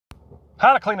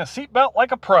How to clean a seatbelt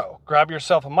like a pro. Grab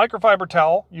yourself a microfiber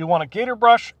towel. You want a gator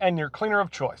brush and your cleaner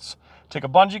of choice. Take a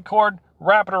bungee cord,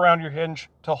 wrap it around your hinge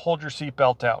to hold your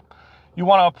seatbelt out. You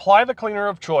want to apply the cleaner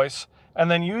of choice and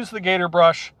then use the gator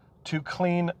brush to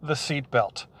clean the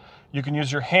seatbelt. You can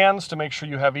use your hands to make sure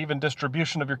you have even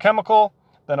distribution of your chemical,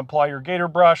 then apply your gator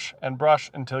brush and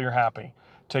brush until you're happy.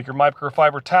 Take your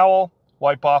microfiber towel,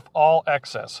 wipe off all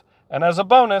excess. And as a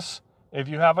bonus, if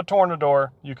you have a tornador,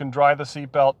 you can dry the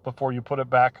seatbelt before you put it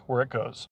back where it goes.